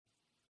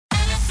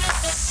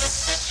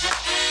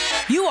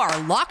You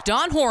are Locked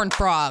On Horned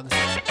Frogs,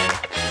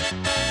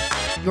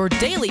 your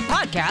daily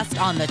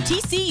podcast on the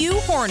TCU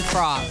Horned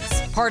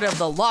Frogs, part of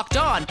the Locked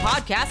On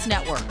Podcast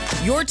Network,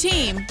 your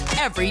team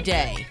every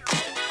day.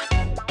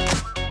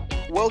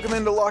 Welcome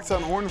into Locked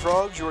On Horned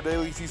Frogs, your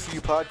daily TCU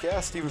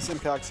podcast. Steven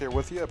Simcox here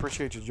with you. I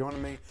appreciate you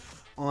joining me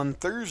on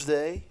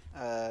Thursday,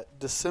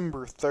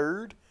 December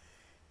 3rd.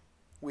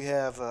 We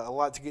have a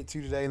lot to get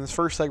to today. In this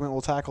first segment,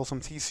 we'll tackle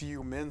some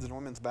TCU men's and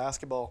women's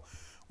basketball.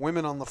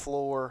 Women on the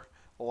floor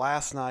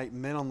last night,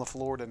 men on the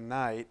floor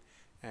tonight,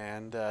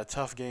 and a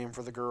tough game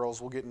for the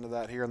girls. We'll get into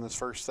that here in this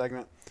first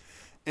segment.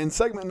 In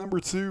segment number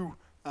 2,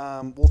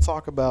 we'll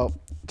talk about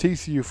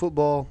TCU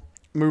football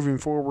moving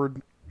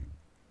forward,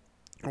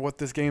 what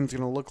this game's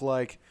going to look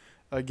like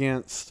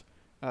against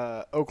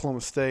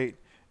Oklahoma State.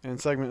 And in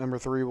segment number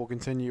 3, we'll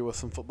continue with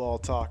some football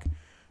talk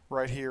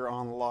right here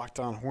on Locked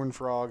On Horned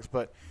Frogs.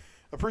 But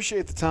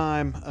appreciate the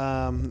time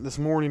this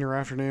morning or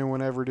afternoon,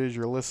 whenever it is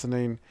you're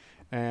listening,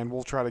 and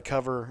we'll try to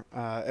cover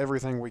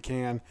everything we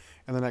can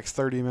in the next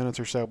 30 minutes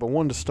or so. But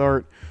wanted to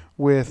start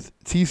with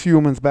TCU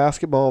women's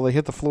basketball. They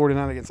hit the floor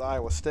tonight against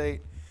Iowa State.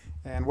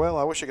 And, well,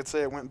 I wish I could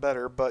say it went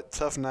better, but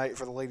tough night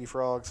for the Lady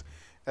Frogs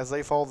as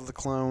they fall to the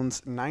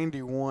Clones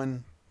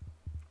 91-68.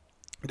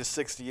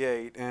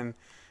 And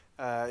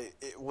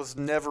it was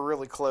never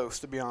really close,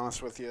 to be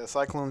honest with you.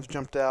 Cyclones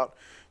jumped out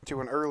to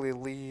an early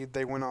lead.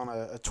 They went on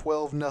a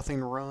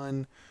 12-0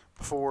 run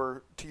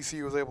before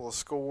TCU was able to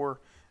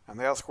score. And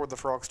they outscored the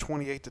Frogs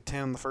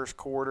 28-10 in the first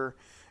quarter.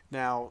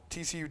 Now,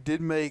 TCU did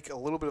make a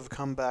little bit of a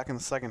comeback in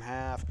the second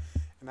half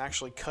and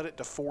actually cut it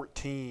to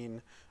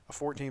 14, a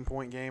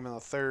 14-point game in the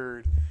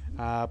third.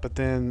 But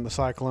then the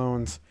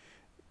Cyclones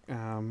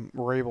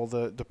were able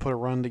to put a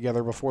run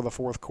together before the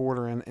fourth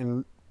quarter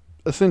and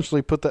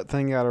essentially put that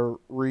thing out of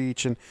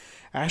reach. And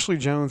Ashley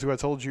Jones, who I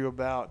told you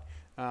about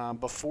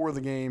before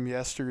the game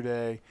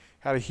yesterday,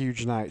 had a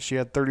huge night. She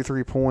had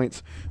 33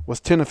 points,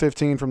 was 10 of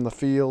 15 from the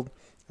field,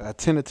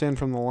 10 of 10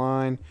 from the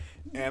line.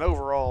 And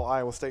overall,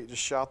 Iowa State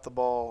just shot the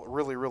ball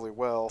really, really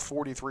well,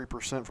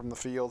 43% from the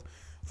field,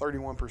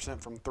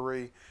 31% from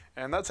three.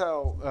 And that's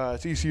how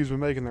TCU's been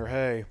making their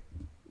hay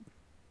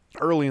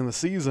early in the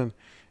season,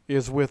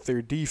 is with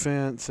their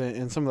defense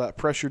and some of that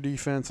pressure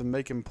defense and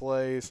making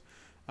plays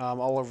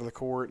all over the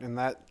court. And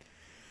that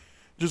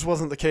just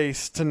wasn't the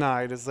case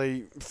tonight as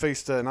they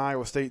faced an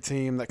Iowa State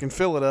team that can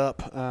fill it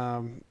up.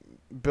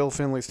 Bill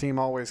Finley's team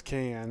always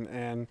can,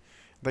 and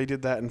they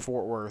did that in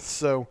Fort Worth.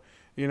 So,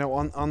 you know,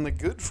 on the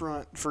good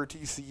front for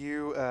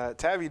TCU,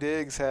 Tavi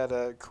Diggs had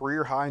a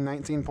career-high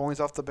 19 points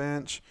off the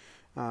bench.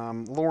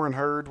 Lauren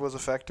Hurd was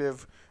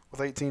effective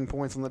with 18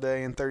 points on the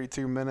day in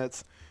 32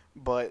 minutes,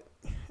 but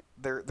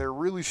they're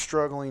really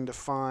struggling to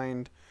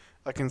find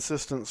a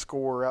consistent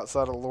scorer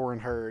outside of Lauren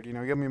Hurd. You know,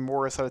 Yumi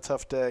Morris had a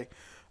tough day,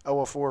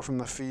 0-4 from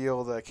the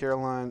field.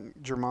 Caroline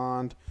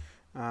Germond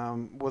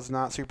was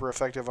not super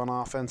effective on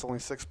offense, only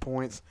 6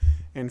 points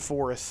and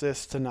 4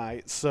 assists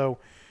tonight. So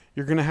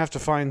you're going to have to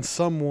find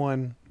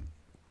someone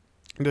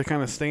to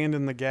kind of stand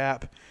in the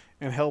gap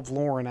and help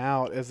Lauren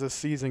out as this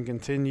season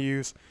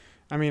continues.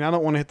 I mean, I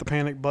don't want to hit the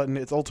panic button.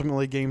 It's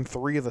ultimately game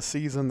 3 of the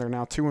season. They're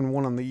now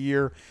 2-1 on the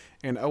year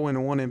and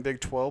 0-1 in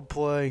Big 12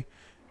 play.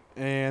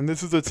 And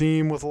this is a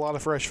team with a lot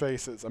of fresh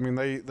faces. I mean,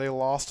 they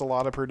lost a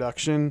lot of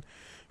production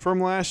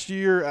from last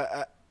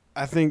year.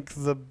 I think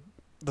the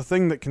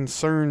thing that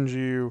concerns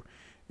you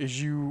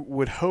is you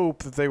would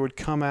hope that they would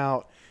come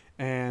out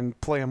and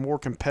play a more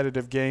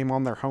competitive game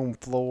on their home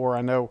floor.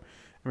 I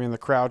mean, the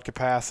crowd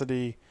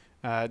capacity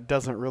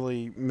doesn't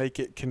really make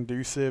it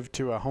conducive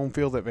to a home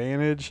field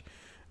advantage,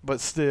 but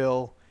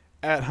still,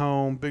 at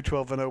home, Big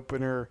 12 and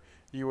opener,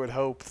 you would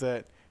hope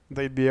that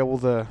they'd be able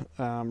to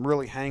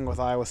really hang with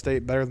Iowa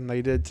State better than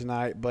they did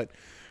tonight. But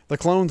the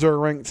Clones are a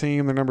ranked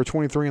team. They're number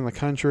 23 in the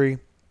country.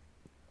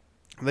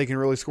 They can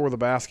really score the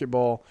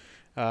basketball.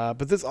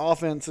 But this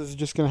offense is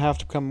just going to have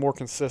to become more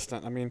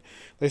consistent. I mean,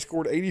 they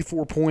scored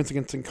 84 points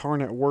against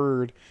Incarnate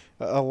Word.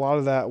 A lot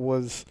of that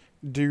was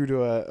due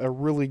to a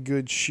really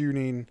good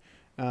shooting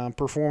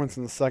performance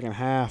in the second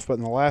half. But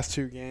in the last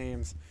 2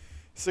 games,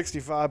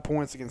 65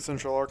 points against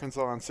Central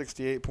Arkansas and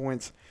 68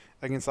 points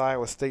against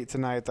Iowa State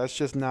tonight. That's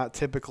just not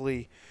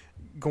typically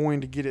going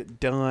to get it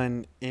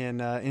done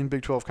in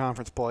Big 12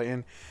 conference play.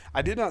 And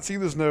I did not see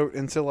this note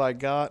until I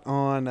got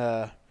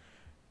on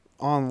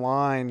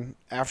online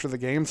after the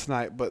game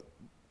tonight, but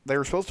they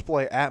were supposed to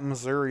play at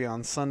Missouri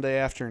on Sunday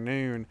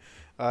afternoon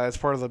as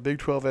part of the Big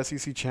 12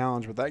 SEC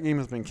Challenge, but that game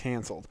has been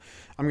canceled.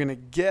 I'm going to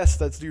guess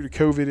that's due to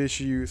COVID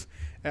issues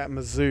at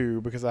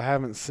Mizzou, because I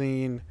haven't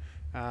seen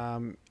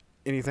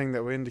anything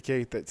that would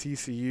indicate that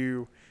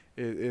TCU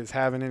is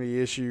having any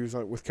issues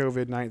with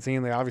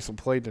COVID-19. They obviously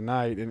played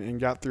tonight and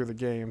got through the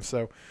game.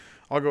 So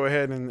I'll go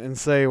ahead and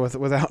say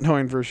without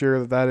knowing for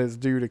sure that is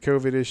due to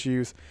COVID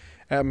issues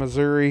at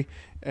Missouri.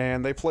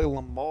 And they play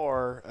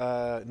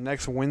Lamar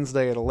next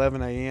Wednesday at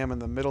 11 a.m. in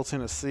the Middle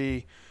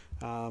Tennessee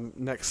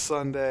next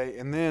Sunday.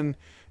 And then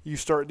you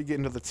start to get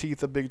into the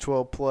teeth of Big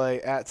 12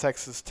 play at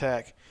Texas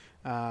Tech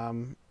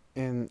and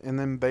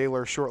then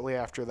Baylor shortly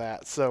after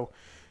that. So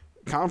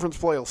conference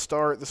play will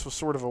start. This was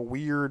sort of a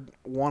weird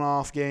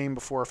one-off game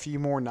before a few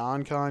more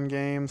non-con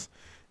games.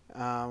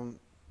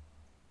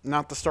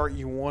 Not the start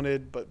you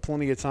wanted, but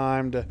plenty of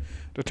time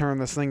to turn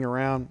this thing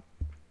around.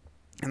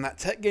 And that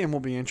Tech game will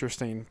be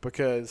interesting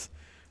because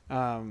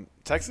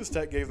Texas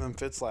Tech gave them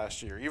fits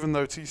last year. Even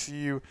though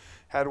TCU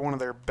had one of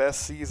their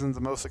best seasons,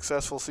 the most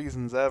successful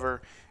seasons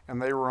ever,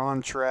 and they were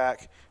on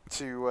track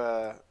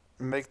to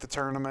make the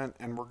tournament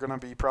and were going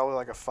to be probably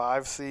like a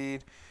 5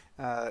 seed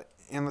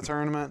in the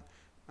tournament,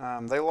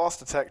 they lost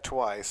to Tech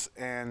twice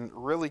and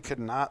really could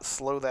not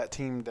slow that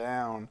team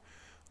down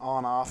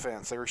on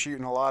offense. They were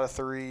shooting a lot of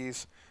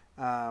threes.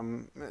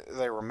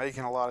 They were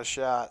making a lot of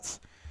shots.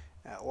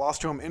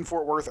 Lost to them in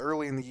Fort Worth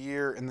early in the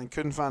year, and then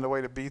couldn't find a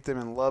way to beat them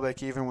in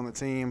Lubbock, even when the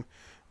team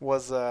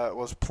was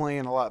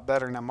playing a lot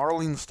better. Now,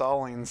 Marlene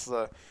Stallings,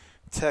 the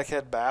Tech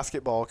head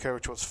basketball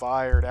coach, was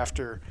fired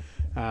after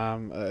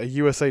a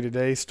USA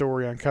Today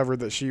story uncovered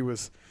that she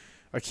was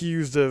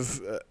accused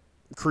of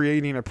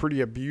creating a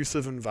pretty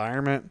abusive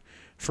environment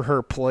for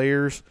her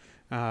players.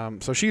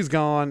 So she's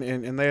gone,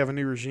 and they have a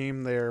new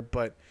regime there,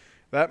 but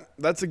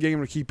that's a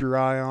game to keep your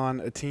eye on,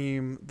 a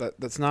team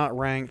that's not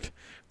ranked,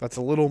 that's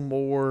a little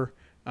more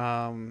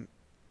on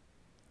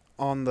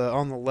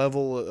the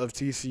level of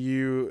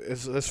TCU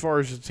as far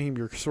as the team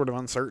you're sort of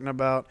uncertain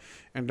about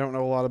and don't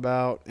know a lot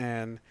about,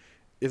 and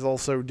is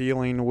also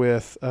dealing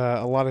with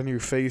a lot of new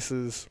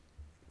faces,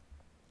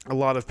 a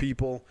lot of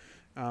people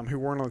who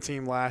weren't on the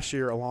team last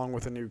year, along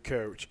with a new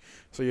coach.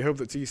 So you hope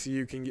that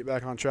TCU can get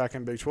back on track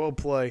in Big 12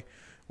 play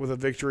with a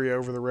victory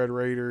over the Red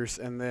Raiders,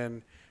 and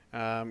then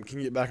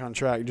can get back on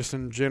track just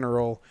in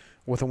general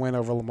with a win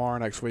over Lamar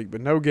next week.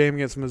 But no game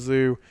against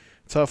Mizzou.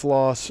 Tough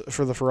loss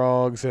for the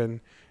Frogs.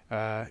 And,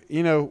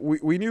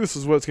 we knew this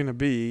was what it's going to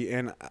be,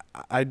 and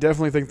I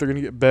definitely think they're going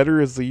to get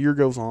better as the year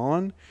goes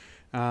on.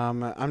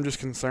 I'm just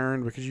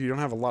concerned because you don't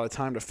have a lot of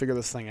time to figure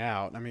this thing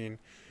out. I mean,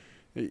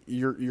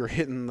 you're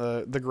hitting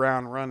the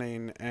ground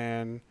running,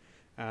 and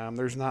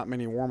there's not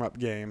many warm-up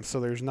games, so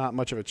there's not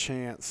much of a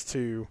chance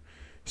to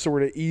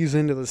sort of ease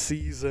into the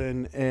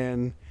season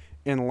and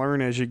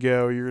learn as you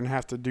go. You're going to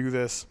have to do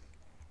this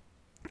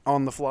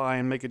on the fly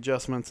and make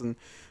adjustments, and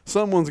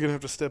someone's going to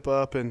have to step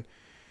up and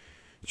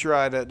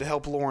try to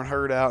help Lauren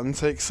Hurd out and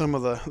take some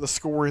of the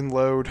scoring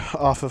load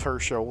off of her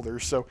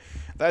shoulders. So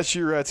that's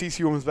your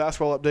TCU women's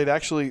basketball update.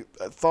 Actually,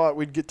 I thought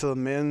we'd get to the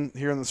men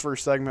here in this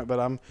first segment, but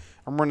I'm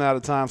running out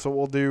of time. So what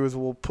we'll do is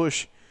we'll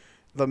push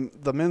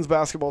the men's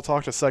basketball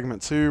talk to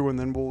segment 2, and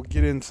then we'll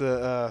get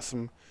into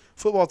some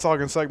football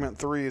talk in segment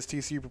 3 as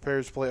TCU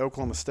prepares to play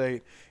Oklahoma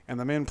State, and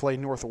the men play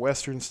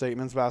Northwestern State.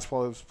 Men's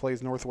basketball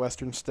plays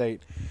Northwestern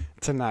State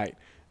tonight.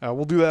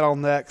 We'll do that all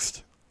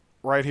next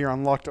right here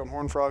on Locked On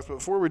Horned Frogs. But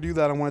before we do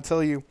that, I want to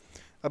tell you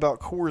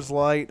about Coors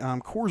Light.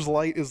 Coors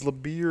Light is the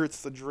beer.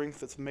 It's the drink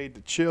that's made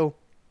to chill.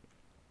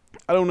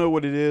 I don't know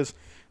what it is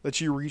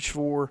that you reach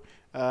for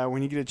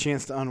when you get a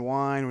chance to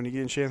unwind, when you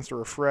get a chance to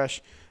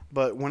refresh.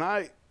 But when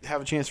I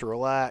have a chance to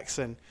relax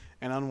and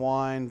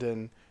unwind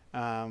and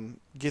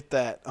get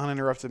that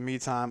uninterrupted me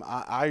time,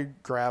 I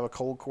grab a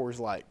cold Coors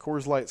Light.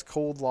 Coors Light's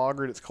cold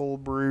lagered, it's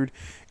cold brewed.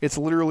 It's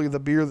literally the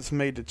beer that's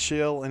made to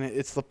chill, and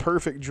it's the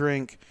perfect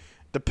drink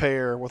to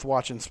pair with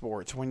watching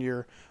sports. When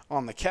you're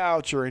on the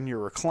couch or in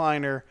your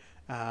recliner,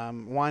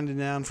 winding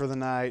down for the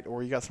night,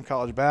 or you got some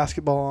college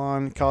basketball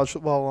on, college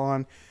football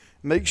on,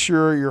 make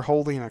sure you're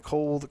holding a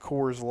cold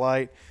Coors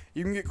Light.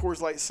 You can get Coors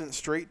Light sent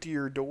straight to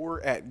your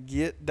door at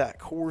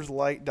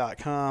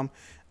get.coorslight.com.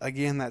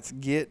 Again, that's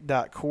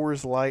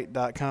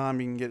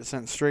get.coorslight.com. You can get it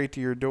sent straight to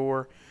your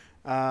door.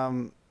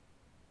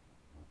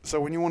 So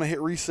when you want to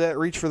hit reset,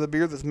 reach for the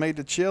beer that's made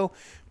to chill,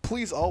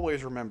 please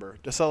always remember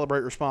to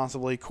celebrate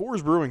responsibly.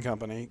 Coors Brewing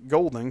Company,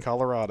 Golden,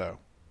 Colorado.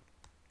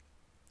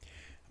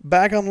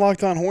 Back on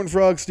Locked On Horned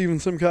Frogs, Stephen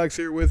Simcox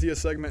here with you,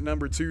 segment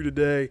number 2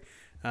 today.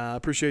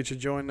 Appreciate you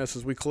joining us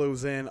as we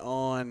close in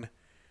on,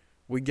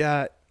 we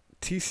got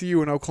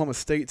TCU and Oklahoma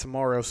State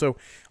tomorrow. So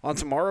on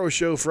tomorrow's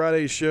show,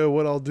 Friday's show,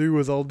 what I'll do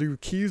is I'll do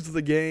keys to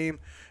the game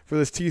for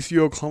this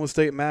TCU-Oklahoma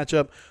State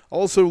matchup.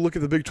 Also look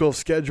at the Big 12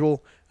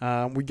 schedule.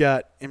 We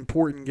got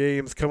important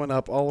games coming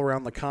up all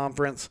around the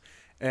conference.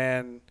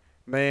 And,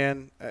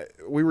 man,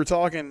 we were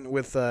talking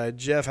with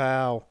Jeff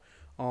Howe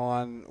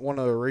on one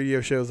of the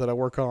radio shows that I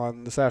work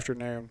on this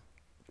afternoon.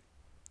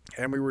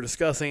 And we were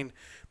discussing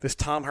this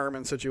Tom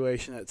Herman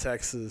situation at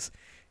Texas.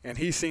 And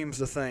he seems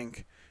to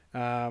think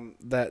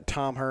that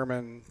Tom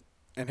Herman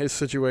and his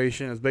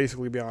situation is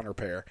basically beyond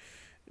repair.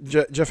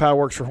 Jeff Howe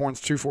works for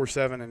Horns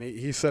 247, and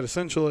he said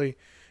essentially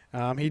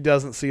he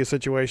doesn't see a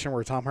situation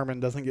where Tom Herman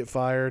doesn't get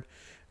fired.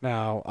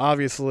 Now,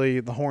 obviously,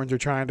 the Horns are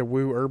trying to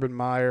woo Urban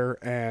Meyer,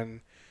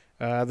 and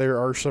there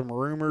are some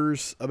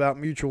rumors about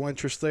mutual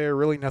interest there.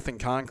 Really nothing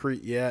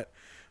concrete yet,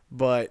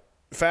 but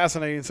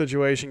fascinating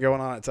situation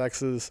going on at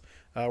Texas.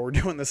 We're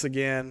doing this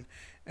again,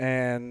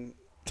 and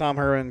Tom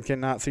Herman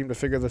cannot seem to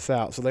figure this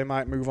out, so they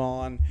might move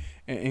on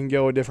and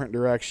go a different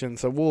direction.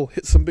 So we'll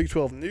hit some Big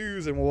 12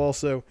 news, and we'll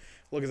also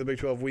look at the Big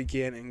 12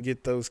 weekend and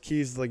get those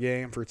keys to the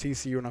game for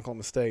TCU and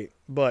Oklahoma State.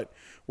 But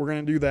we're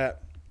going to do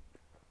that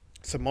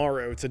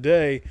tomorrow.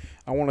 Today,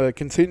 I want to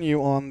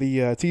continue on the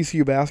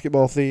TCU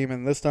basketball theme,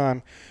 and this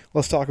time,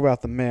 let's talk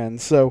about the men.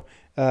 So,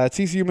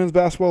 TCU men's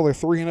basketball, they're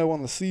 3-0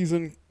 on the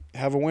season,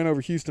 have a win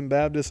over Houston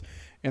Baptist,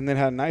 and then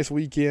had a nice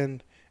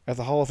weekend at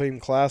the Hall of Fame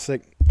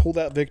Classic. Pulled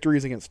out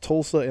victories against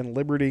Tulsa and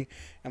Liberty,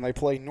 and they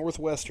play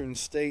Northwestern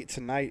State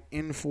tonight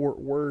in Fort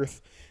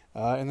Worth,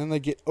 and then they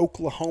get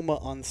Oklahoma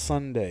on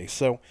Sunday.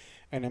 So,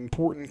 an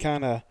important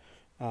kind of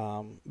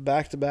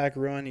back-to-back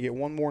run. You get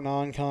one more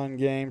non-con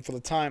game for the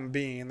time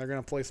being. They're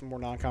going to play some more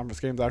non-conference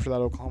games after that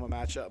Oklahoma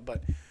matchup,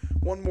 but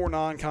one more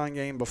non-con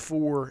game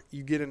before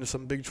you get into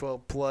some Big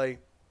 12 play.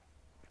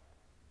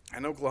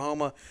 And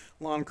Oklahoma,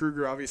 Lon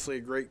Kruger, obviously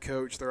a great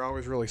coach. They're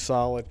always really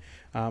solid.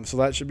 So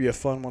that should be a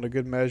fun one, a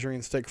good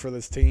measuring stick for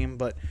this team.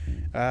 But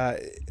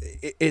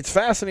it's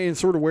fascinating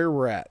sort of where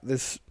we're at.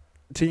 This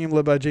team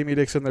led by Jamie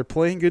Dixon, they're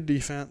playing good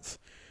defense.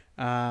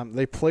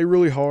 They play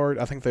really hard.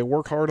 I think they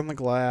work hard on the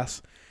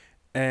glass.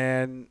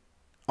 And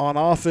on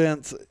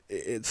offense,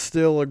 it's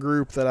still a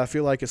group that I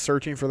feel like is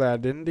searching for that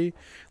identity.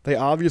 They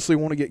obviously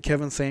want to get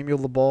Kevin Samuel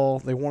the ball.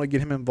 They want to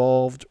get him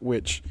involved,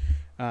 which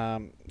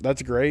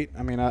that's great.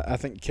 I mean, I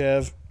think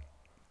Kev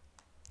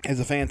is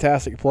a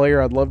fantastic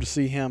player. I'd love to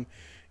see him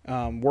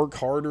work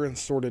harder and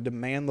sort of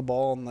demand the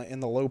ball in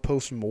the low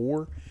post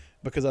more,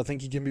 because I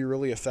think he can be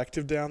really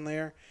effective down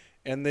there.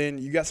 And then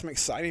you got some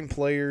exciting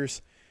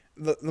players.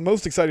 The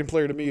most exciting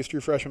player to me is true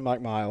freshman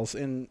Mike Miles,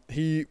 and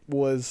he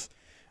was –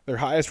 their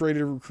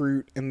highest-rated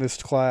recruit in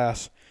this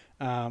class.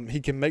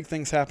 He can make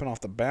things happen off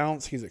the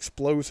bounce. He's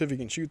explosive. He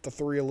can shoot the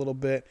three a little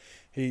bit.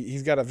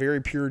 He's got a very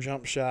pure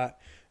jump shot.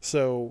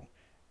 So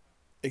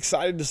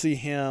excited to see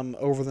him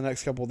over the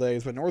next couple of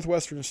days. But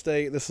Northwestern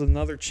State, this is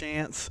another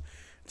chance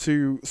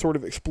to sort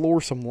of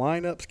explore some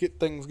lineups, get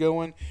things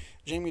going.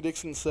 Jamie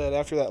Dixon said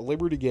after that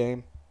Liberty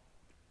game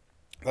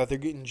that they're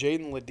getting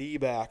Jaden Ledee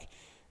back,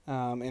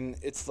 and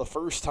it's the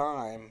first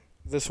time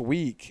this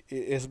week.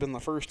 It's been the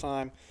first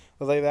time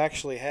that they've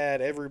actually had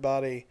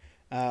everybody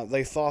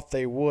they thought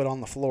they would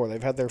on the floor.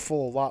 They've had their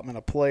full allotment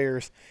of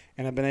players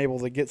and have been able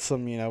to get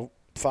some,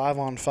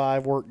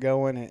 5-on-5 work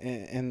going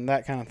and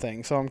that kind of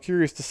thing. So I'm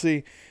curious to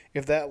see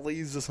if that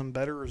leads to some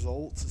better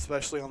results,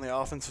 especially on the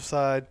offensive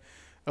side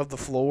of the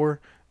floor.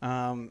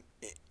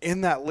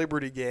 In that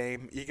Liberty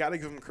game, you got to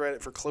give them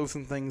credit for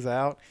closing things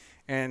out.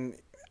 And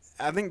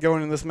I think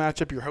going in this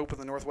matchup, you're hoping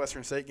the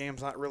Northwestern State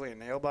game's not really a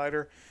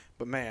nail-biter.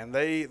 But, man,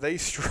 they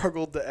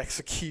struggled to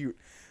execute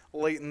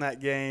late in that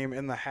game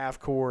in the half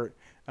court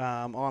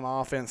on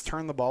offense,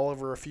 turned the ball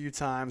over a few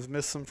times,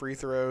 missed some free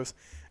throws,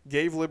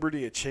 gave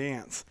Liberty a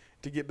chance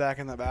to get back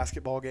in that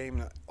basketball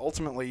game and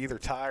ultimately either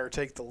tie or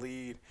take the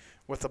lead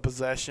with a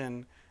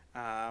possession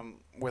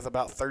with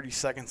about 30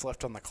 seconds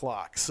left on the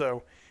clock.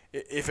 So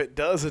if it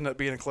does end up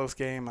being a close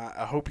game,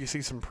 I hope you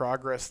see some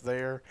progress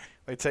there.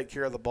 They take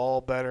care of the ball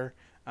better.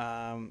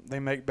 They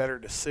make better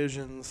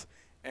decisions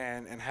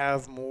and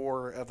have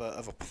more of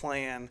a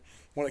plan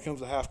when it comes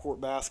to half-court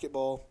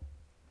basketball.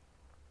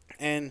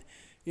 And,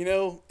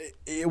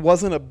 it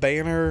wasn't a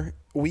banner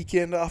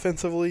weekend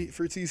offensively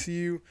for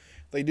TCU.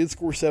 They did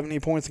score 70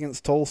 points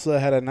against Tulsa,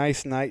 had a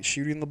nice night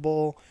shooting the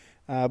ball.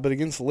 But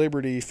against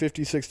Liberty,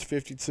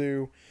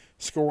 56-52,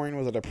 scoring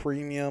was at a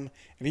premium.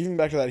 And even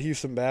back to that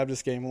Houston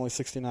Baptist game, only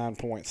 69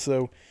 points.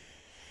 So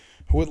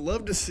would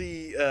love to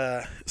see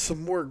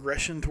some more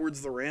aggression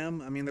towards the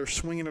rim. I mean, they're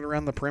swinging it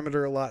around the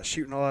perimeter a lot,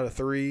 shooting a lot of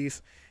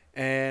threes.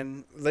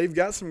 And they've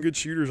got some good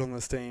shooters on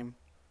this team.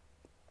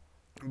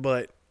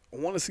 But I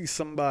want to see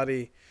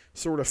somebody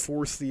sort of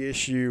force the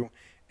issue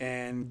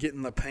and get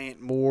in the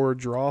paint more,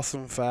 draw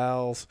some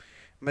fouls,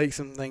 make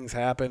some things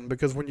happen.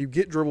 Because when you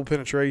get dribble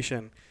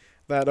penetration,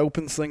 that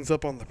opens things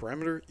up on the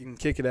perimeter. You can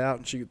kick it out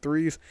and shoot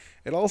threes.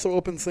 It also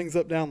opens things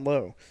up down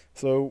low.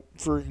 So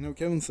for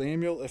Kevin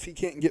Samuel, if he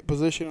can't get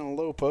position on a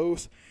low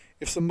post,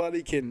 if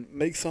somebody can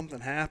make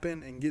something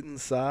happen and get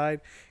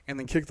inside and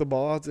then kick the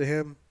ball out to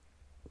him,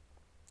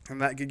 and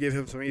that could give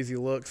him some easy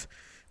looks,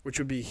 which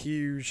would be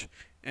huge.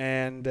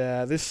 And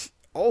this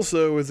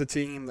also is a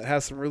team that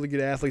has some really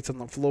good athletes on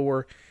the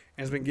floor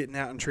and has been getting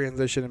out in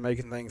transition and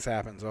making things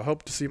happen. So I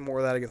hope to see more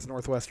of that against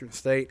Northwestern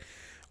State.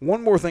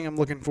 One more thing I'm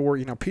looking for,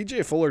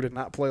 P.J. Fuller did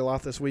not play a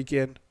lot this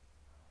weekend,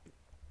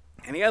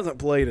 and he hasn't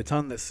played a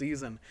ton this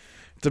season,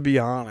 to be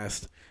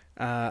honest.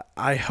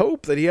 I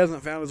hope that he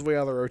hasn't found his way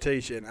out of the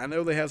rotation. I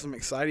know they have some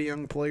exciting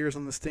young players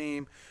on this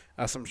team,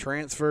 some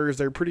transfers.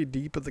 They're pretty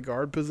deep at the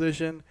guard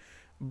position,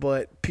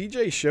 but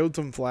P.J. showed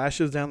some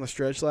flashes down the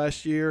stretch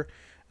last year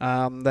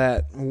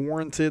that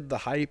warranted the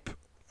hype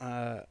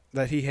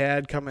that he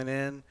had coming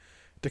in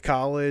to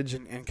college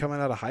and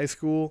coming out of high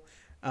school.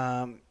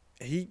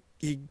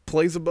 He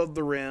plays above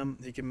the rim.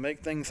 He can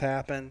make things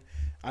happen.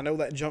 I know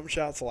that jump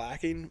shot's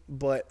lacking,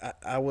 but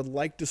I would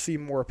like to see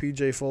more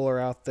P.J. Fuller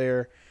out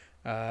there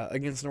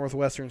against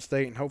Northwestern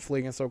State and hopefully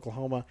against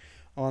Oklahoma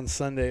on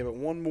Sunday. But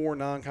one more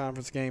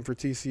non-conference game for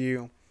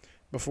TCU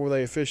before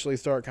they officially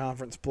start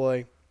conference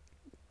play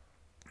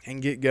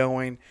and get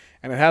going.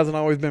 And it hasn't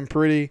always been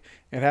pretty.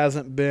 It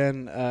hasn't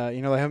been, they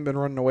haven't been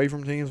running away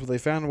from teams, but they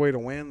found a way to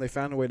win. They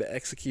found a way to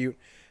execute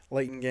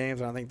late in games.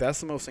 And I think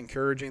that's the most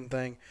encouraging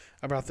thing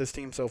about this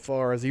team so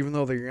far is even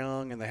though they're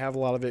young and they have a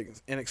lot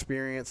of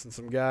inexperience and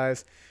some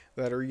guys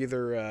that are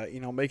either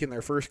making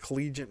their first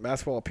collegiate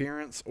basketball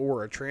appearance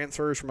or are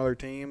transfers from other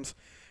teams,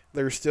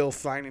 they're still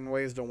finding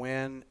ways to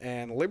win.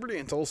 And Liberty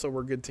and Tulsa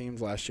were good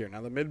teams last year.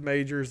 Now the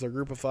mid-majors, they're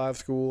group of 5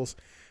 schools,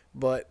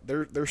 but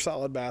they're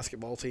solid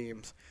basketball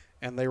teams,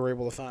 and they were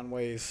able to find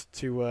ways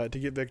to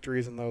get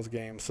victories in those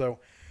games. So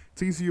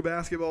TCU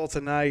basketball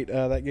tonight,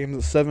 that game's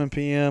at 7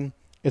 p.m.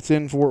 It's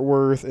in Fort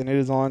Worth, and it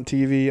is on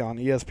TV on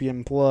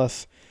ESPN+.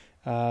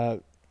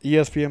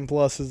 ESPN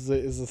Plus is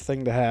the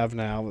thing to have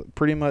now.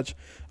 Pretty much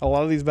a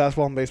lot of these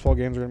basketball and baseball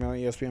games are going to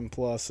be on ESPN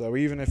Plus. So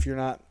even if you're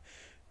not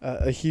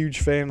a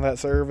huge fan of that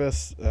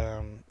service,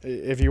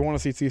 if you want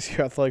to see TCU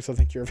athletics, I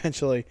think you're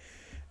eventually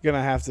going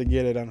to have to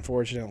get it,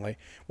 unfortunately.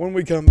 When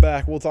we come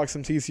back, we'll talk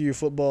some TCU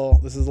football.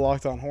 This is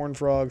Locked On Horned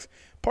Frogs,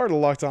 part of the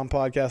Locked On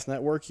Podcast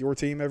Network, your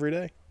team every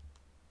day.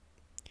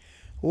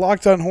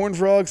 Locked On Horned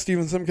Frogs,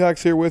 Steven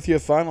Simcox here with you.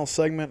 Final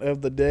segment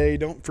of the day.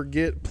 Don't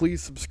forget,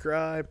 please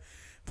subscribe.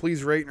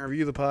 Please rate and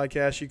review the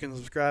podcast. You can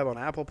subscribe on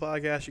Apple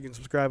Podcasts. You can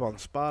subscribe on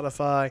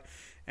Spotify.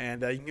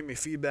 And you can give me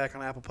feedback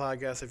on Apple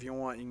Podcasts if you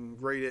want. You can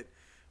rate it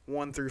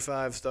 1 through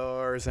 5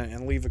 stars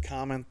and leave a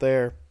comment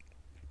there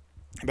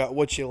about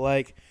what you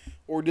like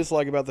or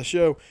dislike about the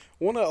show.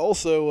 Want to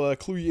also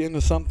clue you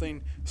into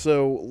something.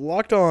 So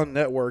Locked On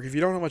Network, if you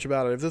don't know much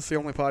about it, if this is the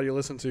only pod you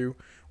listen to,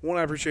 one,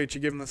 I appreciate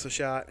you giving this a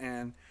shot.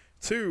 And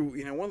two,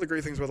 one of the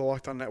great things about the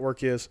Locked On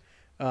Network is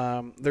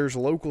there's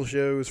local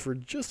shows for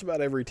just about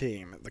every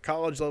team, at the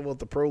college level, at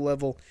the pro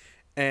level,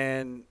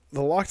 and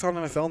the Locked On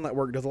NFL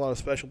Network does a lot of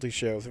specialty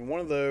shows, and one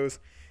of those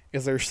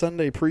is their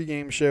Sunday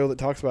pregame show that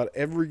talks about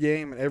every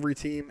game and every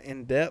team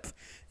in depth.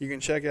 You can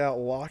check out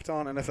Locked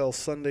On NFL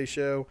Sunday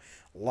Show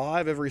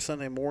live every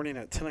Sunday morning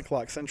at 10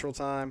 o'clock Central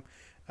Time.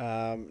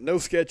 No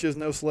sketches,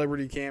 no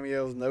celebrity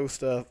cameos, no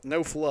stuff,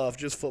 no fluff,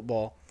 just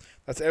football.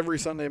 That's every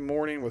Sunday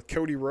morning with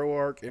Cody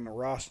Roark and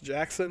Ross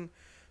Jackson.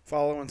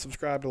 Follow and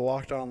subscribe to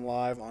Locked On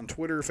Live on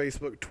Twitter,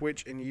 Facebook,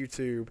 Twitch, and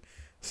YouTube.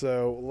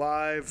 So,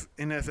 live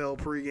NFL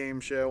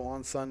pregame show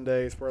on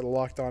Sundays for the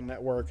Locked On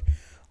Network.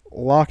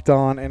 Locked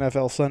On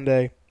NFL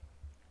Sunday.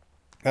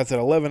 That's at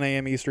 11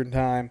 a.m. Eastern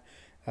Time,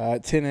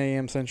 10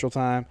 a.m. Central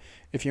Time,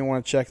 if you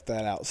want to check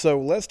that out. So,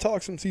 let's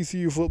talk some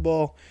TCU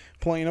football.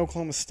 Playing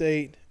Oklahoma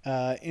State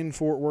in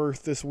Fort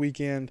Worth this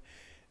weekend.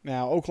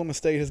 Now, Oklahoma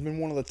State has been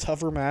one of the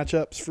tougher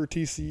matchups for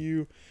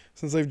TCU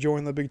since they've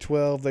joined the Big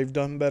 12. They've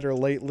done better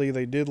lately.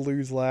 They did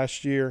lose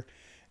last year.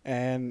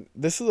 And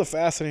this is a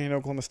fascinating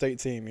Oklahoma State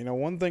team.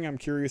 One thing I'm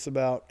curious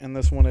about in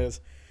this one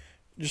is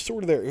just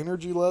sort of their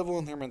energy level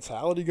and their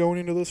mentality going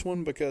into this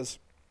one, because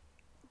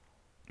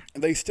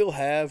they still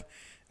have,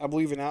 I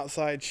believe, an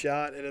outside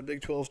shot at a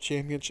Big 12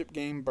 championship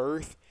game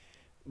berth.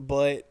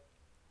 But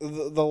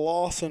the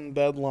loss in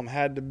Bedlam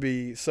had to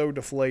be so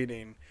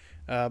deflating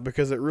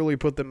because it really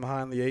put them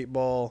behind the 8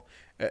 ball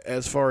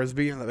as far as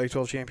being in the Big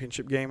 12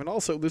 championship game. And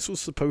also, this was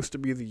supposed to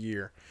be the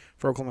year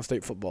for Oklahoma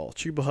State football.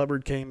 Chuba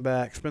Hubbard came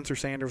back. Spencer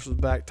Sanders was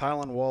back.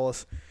 Tylan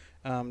Wallace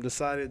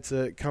decided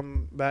to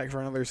come back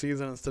for another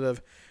season instead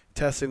of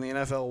testing the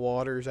NFL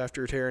waters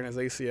after tearing his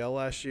ACL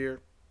last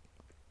year.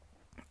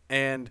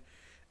 And,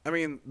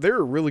 they're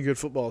a really good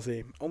football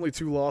team. Only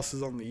 2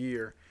 losses on the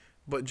year,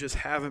 but just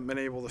haven't been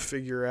able to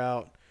figure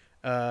out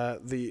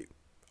the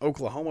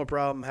Oklahoma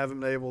problem, haven't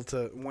been able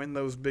to win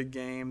those big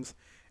games.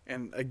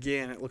 And,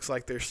 again, it looks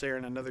like they're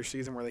staring another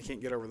season where they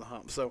can't get over the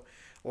hump. So,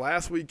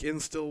 last week in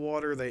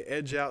Stillwater, they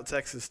edge out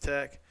Texas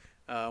Tech,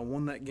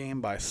 won that game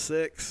by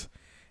 6,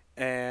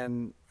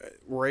 and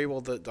were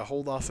able to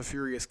hold off a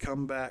furious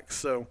comeback.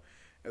 So,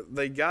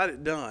 they got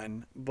it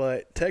done,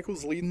 but Tech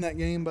was leading that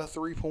game by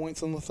 3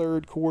 points in the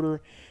third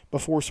quarter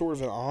before sort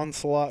of an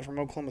onslaught from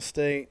Oklahoma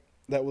State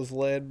that was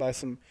led by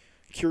some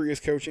curious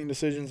coaching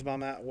decisions by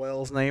Matt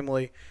Wells,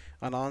 namely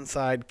an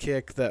onside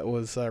kick that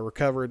was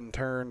recovered and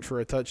returned for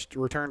a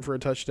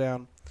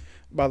touchdown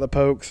by the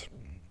Pokes.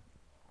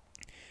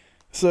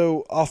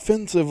 So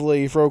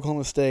offensively for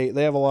Oklahoma State,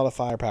 they have a lot of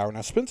firepower.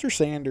 Now Spencer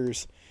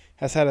Sanders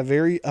has had a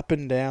very up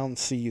and down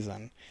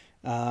season,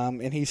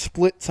 and he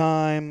split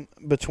time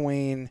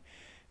between.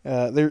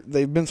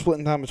 They've been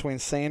splitting time between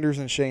Sanders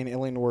and Shane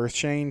Illingworth.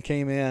 Shane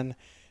came in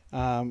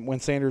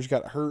when Sanders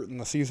got hurt in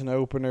the season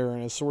opener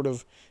and has sort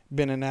of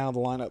been in and out of the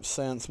lineup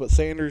since. But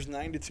Sanders,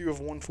 92 of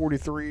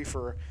 143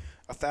 for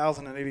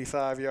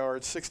 1,085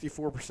 yards,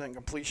 64%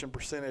 completion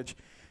percentage,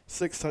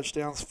 6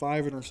 touchdowns,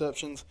 5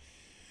 interceptions.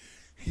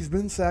 He's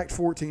been sacked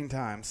 14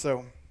 times.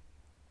 So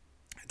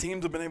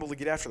teams have been able to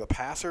get after the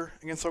passer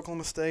against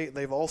Oklahoma State.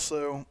 They've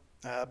also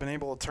been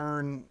able to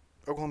turn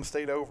Oklahoma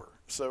State over.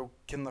 So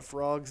can the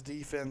Frogs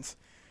defense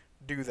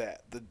do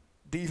that? The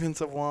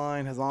defensive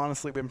line has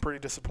honestly been pretty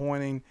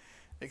disappointing,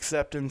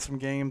 except in some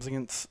games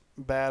against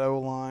bad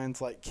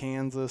O-lines like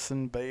Kansas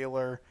and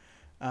Baylor.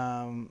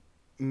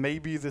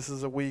 Maybe this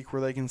is a week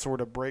where they can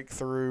sort of break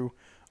through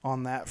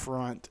on that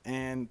front,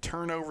 and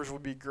turnovers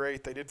would be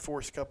great. They did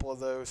force a couple of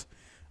those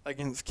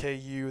against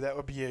KU. That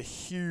would be a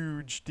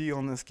huge deal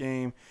in this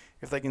game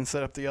if they can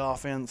set up the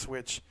offense,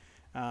 which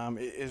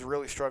is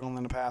really struggling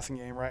in the passing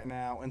game right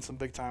now in some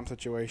big-time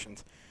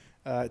situations.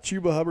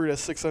 Chuba Hubbard has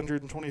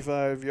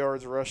 625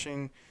 yards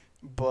rushing,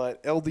 but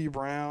L.D.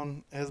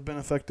 Brown has been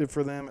effective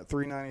for them at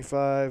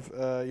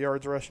 395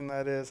 yards rushing,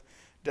 that is.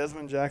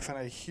 Desmond Jackson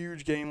had a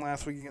huge game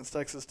last week against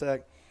Texas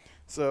Tech.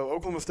 So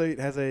Oklahoma State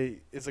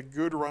is a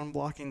good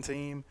run-blocking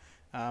team.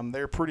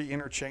 They're pretty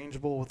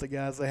interchangeable with the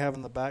guys they have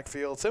in the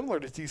backfield, similar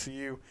to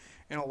TCU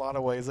in a lot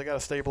of ways. They got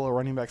a stable of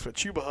running backs, but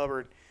Chuba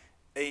Hubbard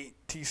ate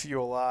TCU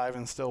alive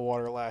in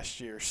Stillwater last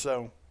year.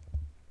 So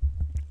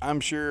I'm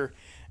sure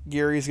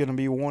Gary's going to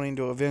be wanting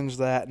to avenge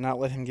that, not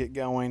let him get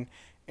going.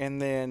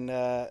 And then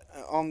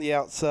on the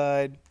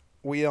outside,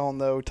 we all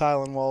know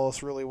Tylan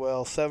Wallace really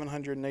well,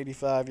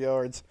 785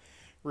 yards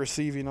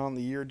receiving on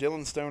the year.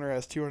 Dylan Stoner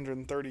has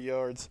 230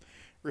 yards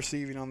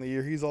receiving on the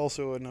year. He's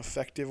also an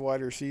effective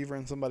wide receiver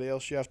and somebody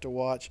else you have to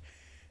watch.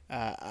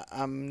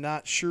 I'm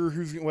not sure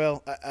who's –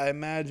 well, I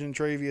imagine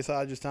Travius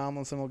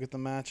Hodges-Tomlinson will get the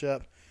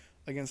matchup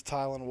against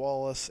Tylan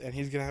Wallace, and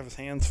he's going to have his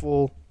hands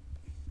full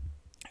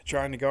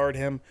trying to guard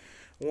him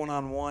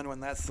one-on-one when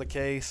that's the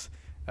case.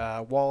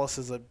 Wallace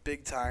is a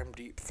big-time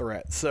deep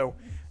threat. So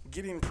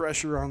getting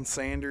pressure on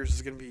Sanders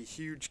is going to be a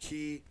huge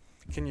key.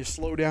 Can you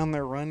slow down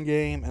their run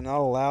game and not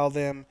allow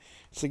them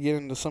to get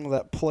into some of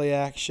that play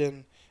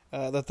action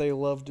that they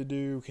love to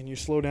do? Can you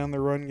slow down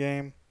their run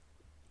game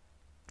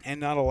and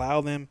not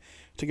allow them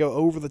to go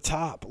over the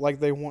top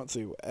like they want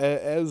to?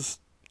 As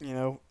you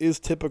know, is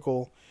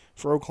typical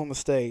for Oklahoma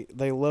State.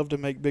 They love to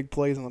make big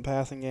plays in the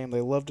passing game.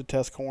 They love to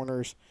test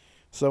corners.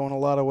 So in a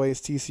lot of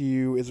ways,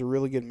 TCU is a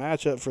really good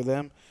matchup for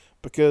them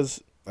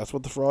because that's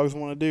what the Frogs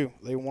want to do.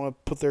 They want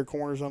to put their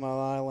corners on an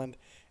island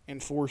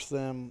and force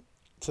them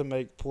to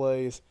make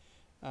plays.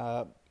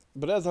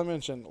 But as I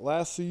mentioned,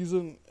 last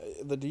season,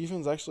 the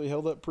defense actually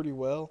held up pretty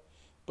well,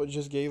 but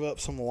just gave up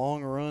some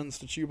long runs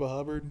to Chuba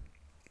Hubbard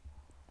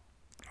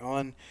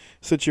on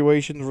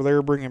situations where they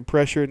were bringing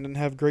pressure and didn't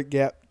have great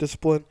gap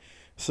discipline.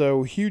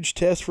 So huge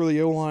test for the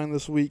O-line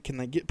this week. Can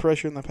they get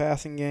pressure in the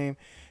passing game?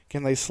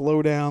 Can they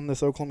slow down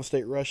this Oklahoma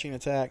State rushing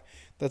attack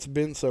that's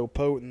been so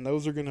potent?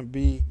 Those are going to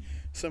be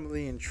some of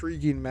the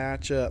intriguing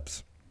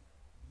matchups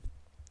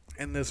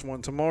in this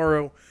one.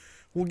 Tomorrow,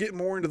 we'll get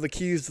more into the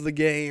keys to the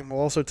game. We'll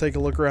also take a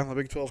look around the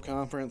Big 12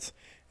 Conference,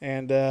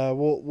 and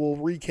we'll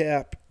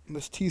recap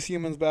this TCU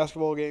men's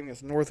basketball game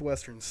against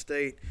Northwestern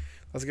State.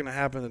 That's going to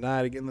happen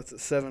tonight. Again, that's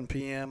at 7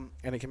 p.m.,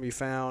 and it can be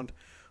found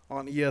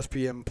on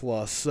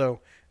ESPN+.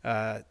 So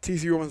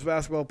TCU women's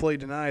basketball played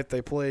tonight.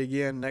 They play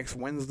again next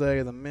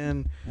Wednesday. The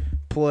men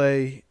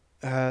play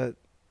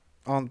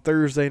on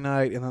Thursday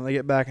night, and then they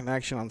get back in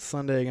action on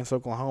Sunday against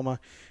Oklahoma.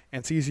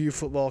 And TCU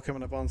football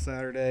coming up on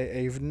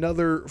Saturday.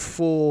 Another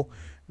full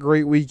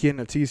great weekend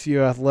of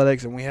TCU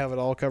athletics, and we have it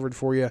all covered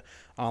for you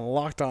on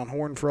Locked On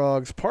Horned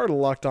Frogs, part of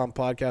the Locked On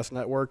Podcast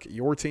Network,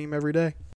 your team every day.